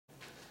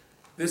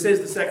This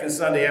is the second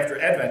Sunday after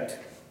Advent,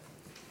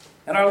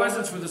 and our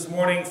lessons for this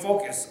morning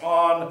focus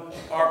on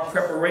our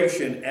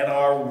preparation and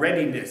our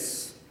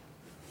readiness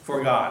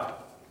for God.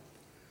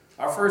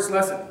 Our first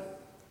lesson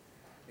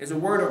is a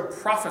word of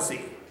prophecy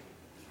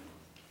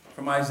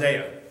from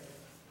Isaiah,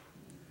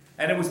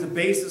 and it was the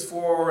basis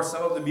for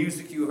some of the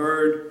music you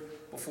heard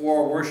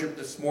before worship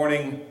this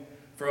morning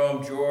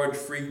from George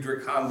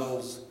Friedrich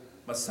Handel's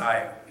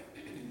Messiah.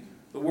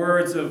 The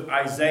words of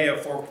Isaiah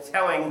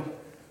foretelling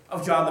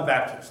of John the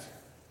Baptist,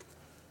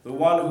 the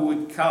one who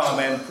would come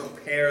and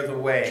prepare the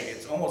way.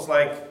 It's almost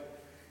like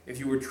if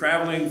you were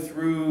traveling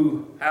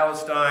through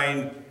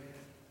Palestine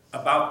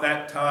about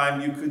that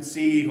time, you could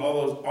see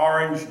all those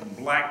orange and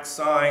black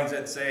signs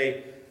that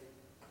say,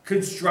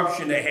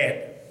 construction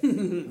ahead,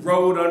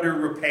 road under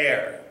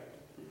repair,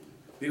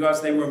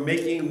 because they were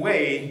making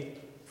way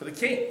for the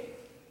king,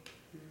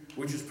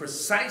 which is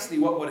precisely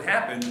what would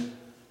happen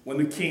when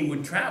the king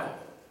would travel.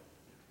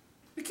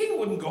 The king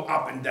wouldn't go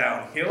up and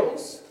down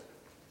hills.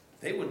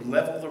 They would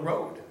level the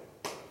road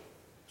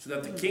so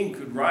that the king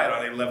could ride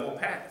on a level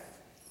path.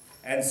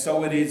 And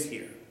so it is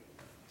here.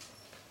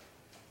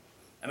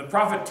 And the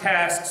prophet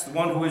tasks the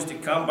one who is to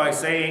come by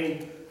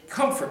saying,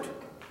 comfort.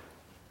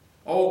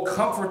 Oh,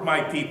 comfort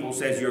my people,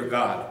 says your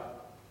God.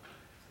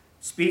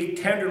 Speak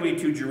tenderly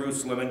to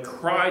Jerusalem and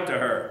cry to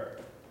her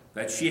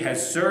that she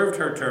has served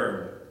her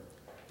term,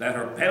 that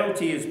her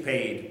penalty is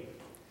paid,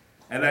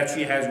 and that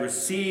she has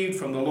received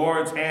from the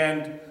Lord's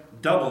hand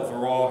double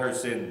for all her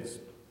sins.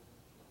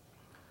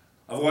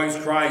 A voice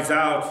cries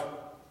out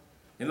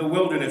in the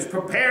wilderness,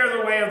 prepare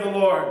the way of the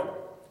Lord.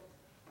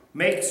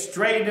 Make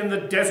straight in the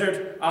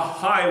desert a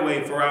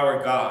highway for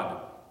our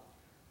God.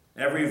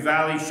 Every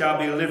valley shall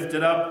be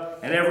lifted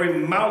up, and every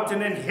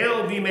mountain and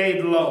hill be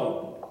made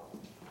low.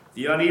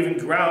 The uneven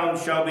ground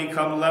shall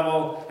become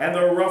level, and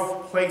the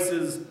rough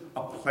places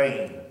a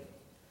plain.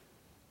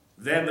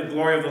 Then the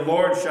glory of the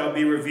Lord shall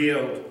be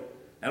revealed,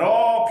 and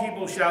all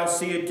people shall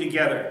see it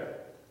together,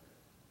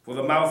 for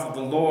the mouth of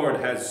the Lord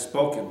has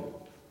spoken.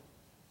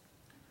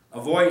 A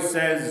voice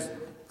says,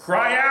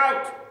 cry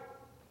out!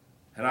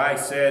 And I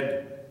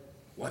said,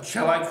 what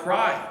shall I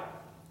cry?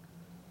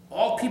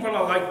 All people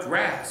are like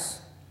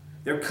grass.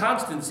 Their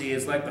constancy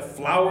is like the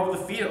flower of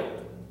the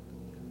field.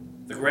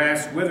 The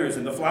grass withers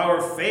and the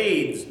flower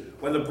fades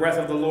when the breath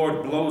of the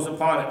Lord blows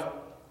upon it.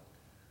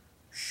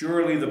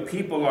 Surely the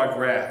people are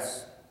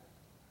grass.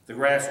 The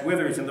grass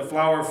withers and the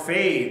flower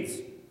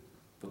fades,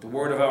 but the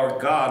word of our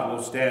God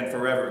will stand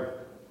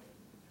forever.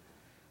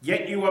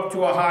 Get you up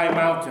to a high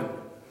mountain,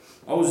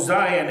 O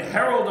Zion,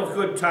 herald of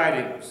good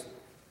tidings.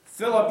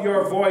 Fill up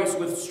your voice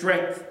with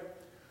strength.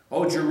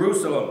 O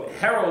Jerusalem,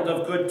 herald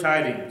of good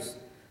tidings.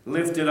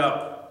 Lift it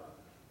up.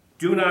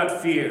 Do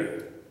not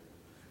fear.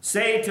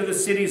 Say to the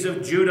cities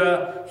of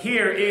Judah,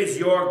 here is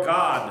your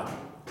God.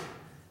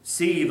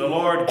 See, the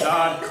Lord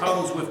God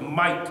comes with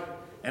might,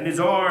 and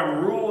his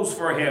arm rules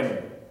for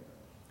him.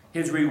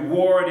 His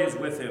reward is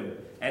with him,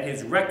 and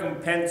his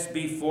recompense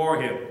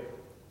before him.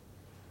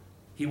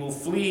 He will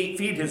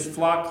feed his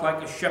flock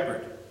like a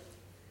shepherd.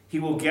 He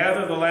will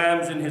gather the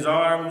lambs in his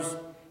arms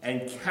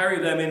and carry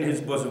them in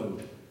his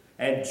bosom,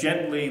 and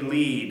gently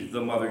lead the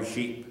mother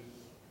sheep.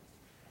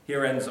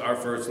 Here ends our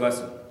first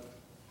lesson.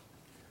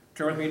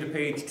 Turn with me to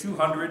page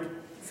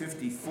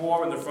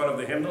 254 in the front of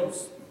the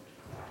hymnals.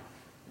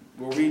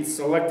 We'll read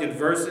selected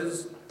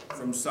verses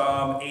from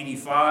Psalm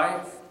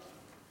 85.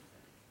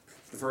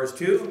 The first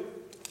two,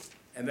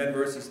 and then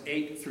verses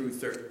 8 through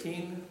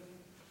 13.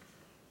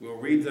 We'll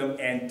read them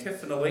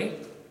antiphonally.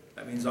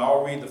 That means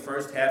I'll read the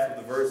first half of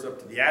the verse up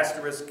to the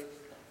asterisk,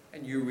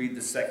 and you read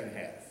the second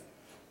half.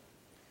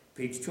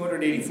 Page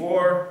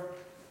 284,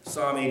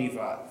 Psalm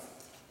 85.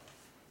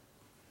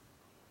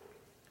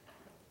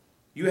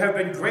 You have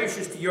been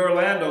gracious to your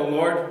land, O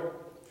Lord.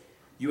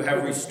 You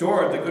have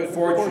restored the good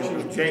fortune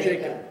of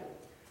Jacob.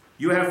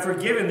 You have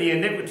forgiven the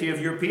iniquity of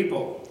your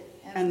people,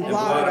 and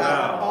blotted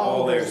out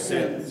all their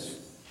sins.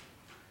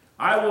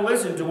 I will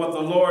listen to what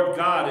the Lord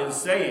God is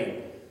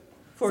saying,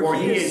 for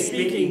he is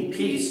speaking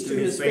peace to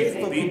his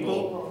faithful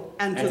people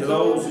and to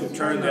those who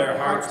turn their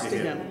hearts to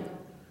him.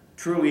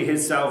 Truly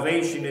his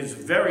salvation is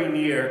very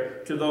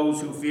near to those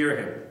who fear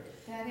him,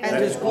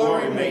 that his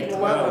glory may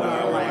dwell in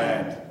our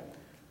land.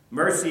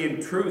 Mercy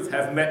and truth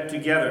have met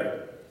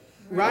together.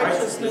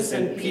 Righteousness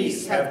and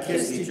peace have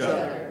kissed each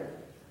other.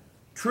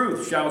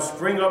 Truth shall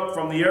spring up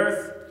from the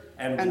earth,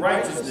 and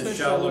righteousness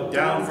shall look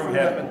down from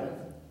heaven.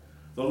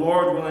 The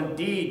Lord will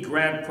indeed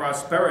grant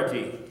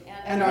prosperity,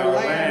 and our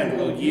land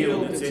will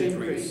yield its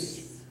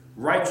increase.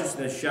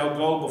 Righteousness shall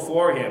go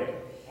before him,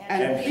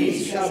 and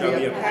peace shall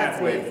be a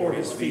pathway for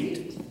his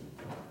feet.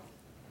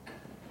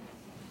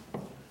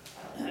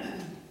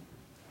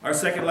 Our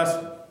second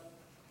lesson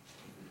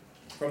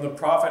from the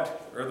prophet,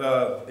 or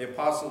the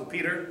apostle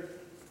Peter,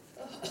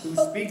 who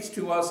speaks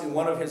to us in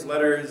one of his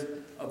letters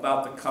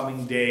about the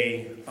coming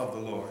day of the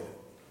Lord.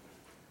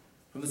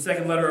 From the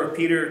second letter of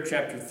Peter,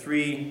 chapter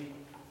 3,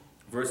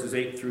 verses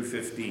 8 through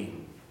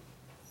 15.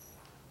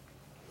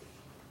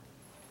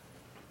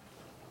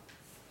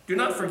 Do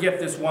not forget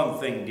this one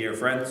thing, dear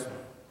friends.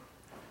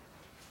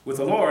 With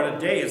the Lord, a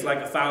day is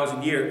like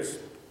 1,000 years,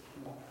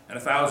 and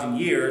 1,000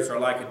 years are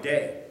like a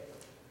day.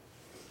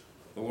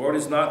 The Lord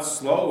is not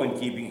slow in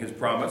keeping his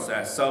promise,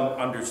 as some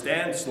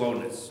understand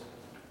slowness.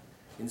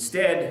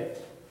 Instead,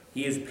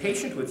 he is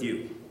patient with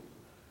you,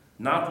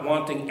 not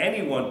wanting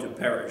anyone to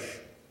perish,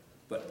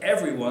 but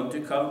everyone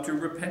to come to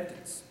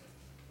repentance.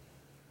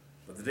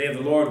 But the day of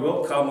the Lord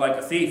will come like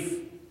a thief.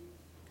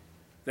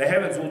 The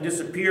heavens will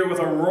disappear with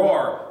a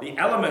roar, the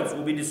elements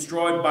will be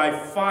destroyed by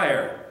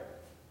fire,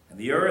 and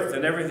the earth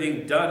and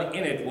everything done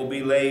in it will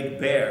be laid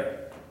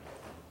bare.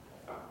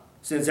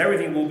 Since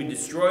everything will be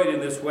destroyed in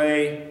this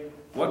way,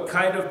 what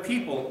kind of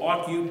people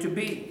ought you to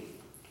be?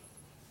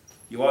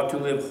 You ought to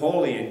live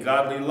holy and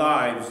godly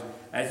lives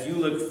as you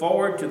look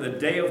forward to the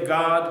day of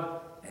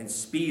God and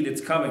speed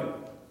its coming.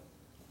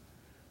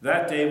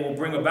 That day will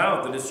bring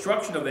about the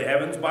destruction of the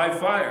heavens by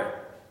fire,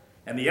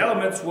 and the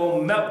elements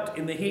will melt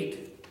in the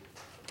heat.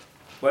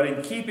 But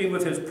in keeping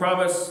with his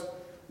promise,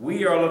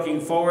 we are looking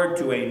forward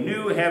to a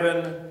new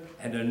heaven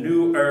and a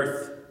new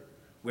earth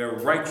where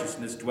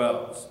righteousness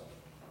dwells.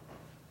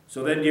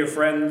 So then, dear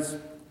friends,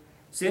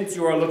 since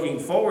you are looking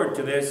forward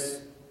to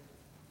this,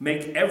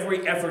 make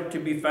every effort to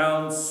be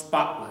found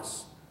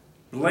spotless,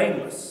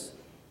 blameless,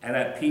 and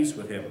at peace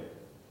with him.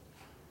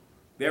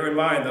 Bear in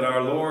mind that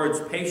our Lord's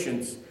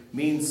patience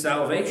means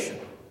salvation,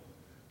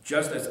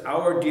 just as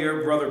our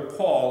dear brother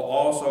Paul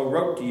also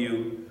wrote to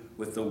you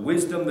with the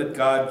wisdom that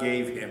God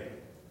gave him.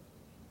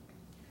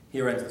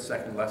 Here ends the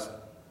second lesson.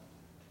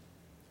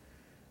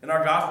 In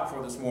our gospel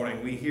for this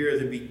morning, we hear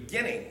the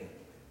beginning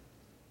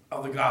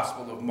of the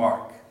Gospel of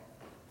Mark.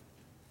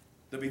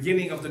 The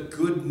beginning of the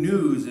good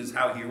news is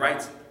how he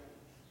writes it,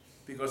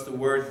 because the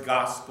word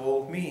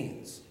gospel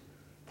means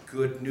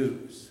good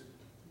news.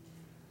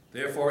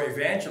 Therefore,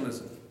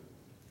 evangelism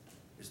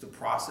is the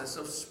process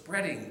of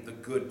spreading the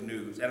good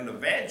news. And an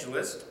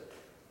evangelist,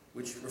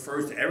 which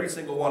refers to every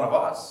single one of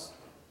us,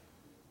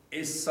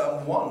 is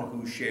someone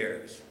who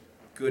shares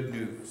good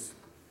news.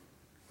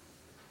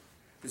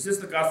 This is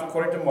the Gospel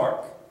according to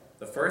Mark,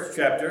 the first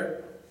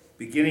chapter,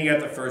 beginning at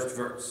the first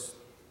verse.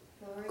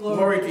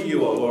 Glory to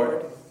you, O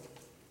Lord.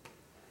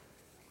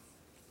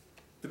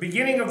 The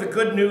beginning of the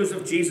good news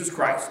of Jesus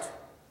Christ,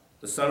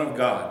 the Son of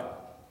God.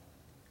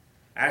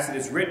 As it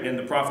is written in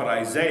the prophet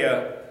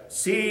Isaiah,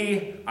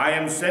 "See, I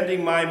am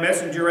sending my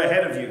messenger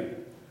ahead of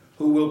you,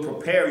 who will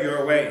prepare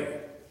your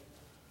way.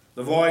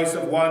 The voice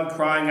of one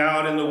crying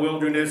out in the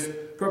wilderness,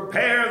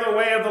 prepare the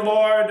way of the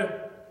Lord,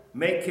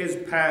 make his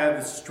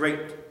paths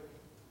straight."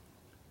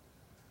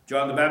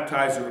 John the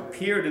Baptizer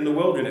appeared in the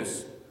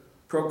wilderness,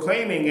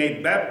 proclaiming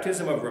a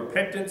baptism of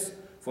repentance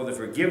for the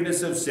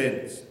forgiveness of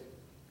sins.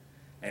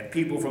 And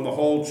people from the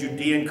whole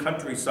Judean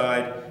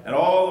countryside and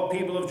all the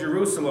people of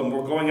Jerusalem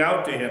were going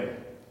out to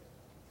him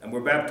and were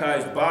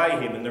baptized by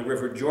him in the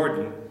river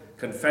Jordan,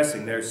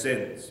 confessing their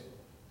sins.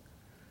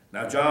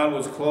 Now John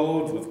was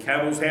clothed with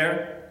camel's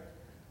hair,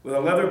 with a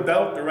leather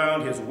belt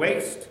around his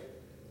waist,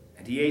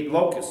 and he ate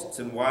locusts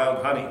and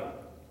wild honey.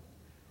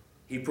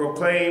 He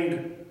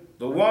proclaimed,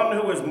 "The one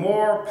who is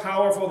more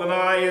powerful than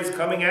I is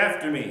coming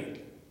after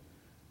me.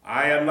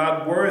 I am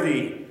not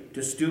worthy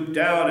to stoop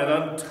down and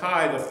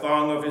untie the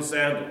thong of his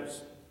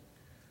sandals.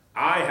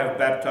 I have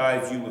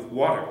baptized you with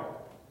water,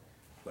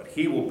 but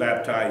he will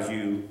baptize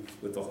you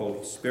with the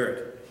Holy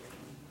Spirit."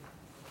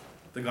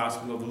 The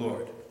Gospel of the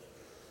Lord.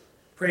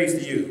 Praise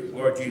to you,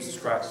 Lord Jesus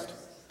Christ.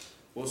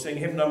 We'll sing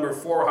hymn number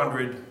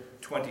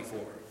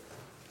 424.